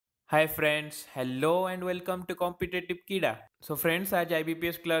Hi friends, hello and welcome to Competitive Kida. So friends, आज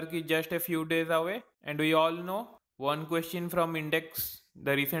IBPS clerk is just a few days away and we all know one question from index,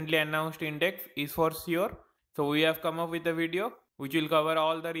 the recently announced index is for sure. So we have come up with a video which will cover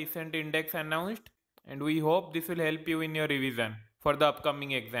all the recent index announced and we hope this will help you in your revision for the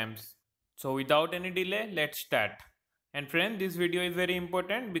upcoming exams. So without any delay, let's start. And friend, this video is very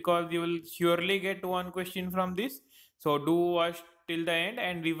important because you will surely get one question from this. So do watch till the end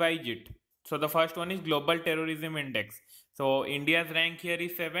and revise it. So the first one is Global Terrorism Index. So India's rank here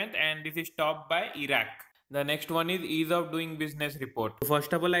is 7th and this is topped by Iraq. The next one is Ease of Doing Business Report. So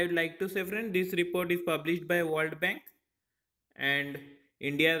first of all, I would like to say friend, this report is published by World Bank and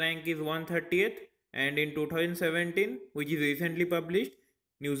India rank is 130th, and in 2017, which is recently published,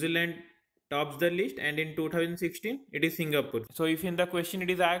 New Zealand tops the list, and in 2016 it is Singapore. So if in the question it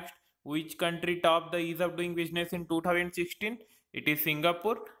is asked which country topped the ease of doing business in 2016, it is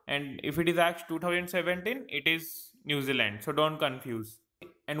Singapore, and if it is asked 2017, it is New Zealand. So don't confuse.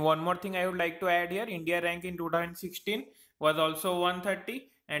 And one more thing I would like to add here, India rank in 2016 was also 130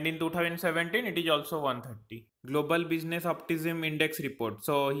 and in 2017 it is also 130. Global Business Optimism Index report.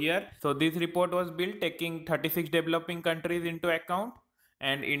 So this report was built taking 36 developing countries into account,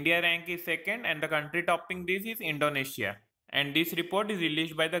 and India rank is second and the country topping this is Indonesia. And this report is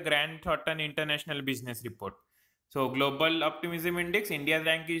released by the Grant Thornton International Business Report. So Global Optimism Index, India's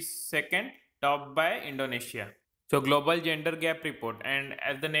rank is second, topped by Indonesia. So Global Gender Gap Report, and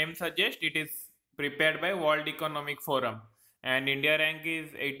as the name suggests, it is prepared by World Economic Forum, and India rank is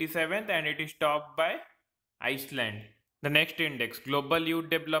 87th and it is topped by Iceland. The next index, Global Youth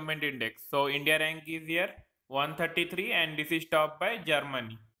Development Index. So India rank is here 133 and this is topped by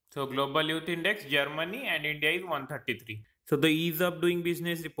Germany. So Global Youth Index, Germany, and India is 133. So the Ease of Doing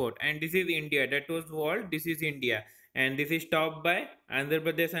Business Report, and this is India, that was world, this is India, and this is topped by Andhra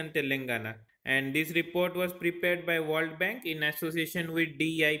Pradesh and Telangana. And this report was prepared by World Bank in association with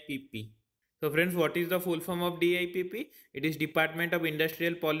DIPP. So friends, what is the full form of DIPP? It is Department of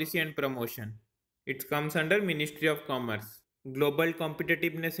Industrial Policy and Promotion. It comes under Ministry of Commerce. Global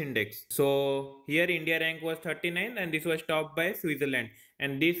Competitiveness Index. So here India rank was 39 and this was topped by Switzerland.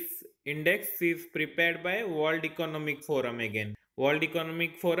 And this index is prepared by World Economic Forum again. World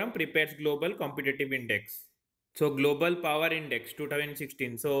Economic Forum prepares Global Competitive Index. So Global Power Index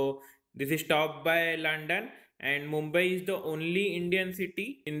 2016. So this is topped by London, and Mumbai is the only Indian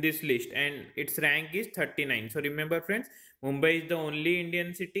city in this list and its rank is 39. So remember friends, Mumbai is the only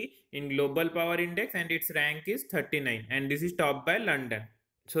Indian city in Global Power Index and its rank is 39 and this is topped by London.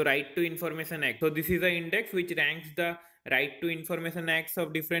 So Right to Information Act. So this is the index which ranks the Right to Information Acts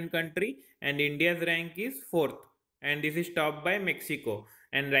of different country, and India's rank is 4th and this is topped by Mexico.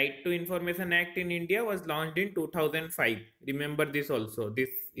 And Right to Information Act in India was launched in 2005. Remember this also. This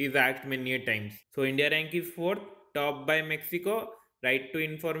is asked many times. So India rank is 4th, topped by Mexico. Right to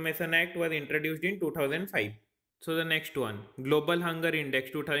Information Act was introduced in 2005. So the next one, Global Hunger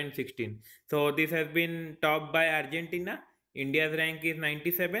Index 2016. So this has been topped by Argentina. India's rank is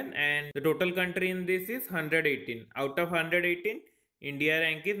 97 and the total country in this is 118. Out of 118, India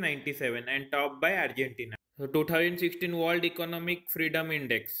rank is 97 and topped by Argentina. So 2016 World Economic Freedom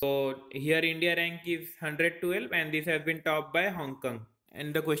Index. So here India rank is 112 and this has been topped by Hong Kong.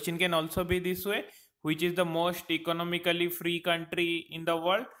 And the question can also be this way, which is the most economically free country in the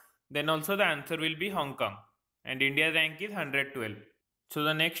world? Then also the answer will be Hong Kong. And India's rank is 112. So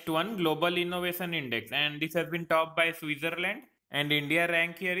the next one, Global Innovation Index, and this has been topped by Switzerland, and India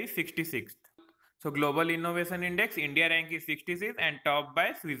rank here is 66th. So Global Innovation Index, India rank is 66th and topped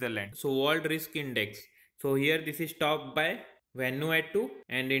by Switzerland. So World Risk Index. So here this is topped by Vanuatu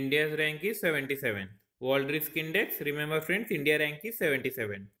and India's rank is 77. World Risk Index, remember friends, India rank is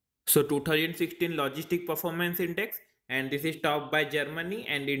 77. So 2016 Logistic Performance Index, and this is topped by Germany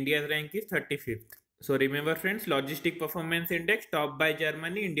and India's rank is 35th. So remember friends, Logistic Performance Index topped by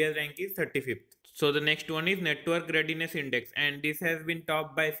Germany, India's rank is 35th. So the next one is Network Readiness Index, and this has been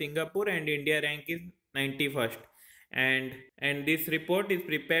topped by Singapore and India rank is 91st. And this report is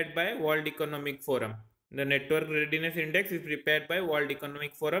prepared by World Economic Forum. The Network Readiness Index is prepared by World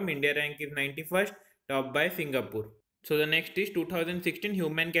Economic Forum. India rank is 91st, topped by Singapore. So the next is 2016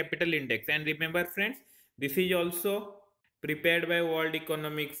 Human Capital Index, and remember friends, this is also prepared by World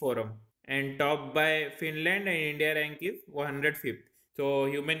Economic Forum and topped by Finland, and India rank is 105th. So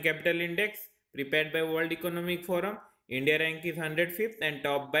Human Capital Index prepared by World Economic Forum, India rank is 105th and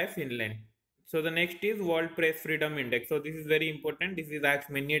topped by Finland. So the next is World Press Freedom Index. So this is very important. This is asked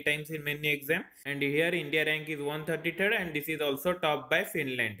many times in many exams. And here India rank is 133rd and this is also topped by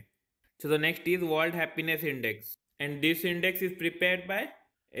Finland. So the next is World Happiness Index. And this index is prepared by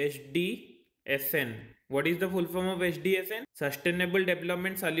SDSN. What is the full form of SDSN? Sustainable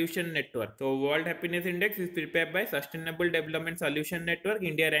Development Solution Network. So World Happiness Index is prepared by Sustainable Development Solution Network.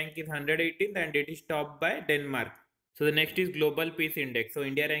 India rank is 118th and it is topped by Denmark. So the next is Global Peace Index. So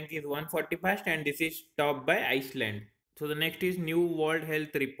India rank is 141st and this is topped by Iceland. So the next is New World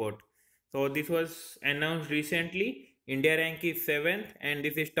Health Report. So this was announced recently. India rank is 7th and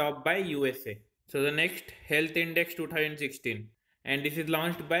this is topped by USA. So the next Health Index 2016 and this is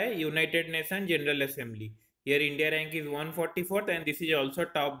launched by United Nations General Assembly. Here India rank is 144th and this is also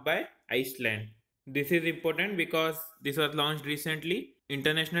topped by Iceland. This is important because this was launched recently.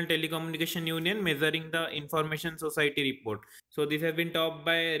 International Telecommunication Union measuring the Information Society report. So this has been topped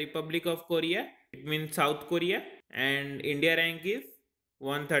by Republic of Korea. It means South Korea and India rank is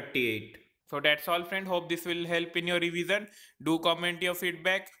 138. So that's all friend. Hope this will help in your revision. Do comment your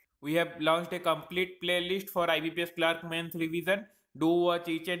feedback. We have launched a complete playlist for IBPS Clerk Mains revision. Do watch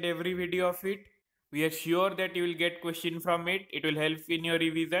each and every video of it. We are sure that you will get question from it. It will help in your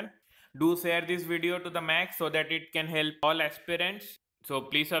revision. Do share this video to the max so that it can help all aspirants. So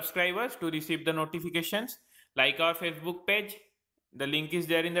please subscribe us to receive the notifications. Like our Facebook page. The link is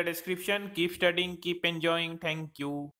there in the description. Keep studying, keep enjoying. Thank you.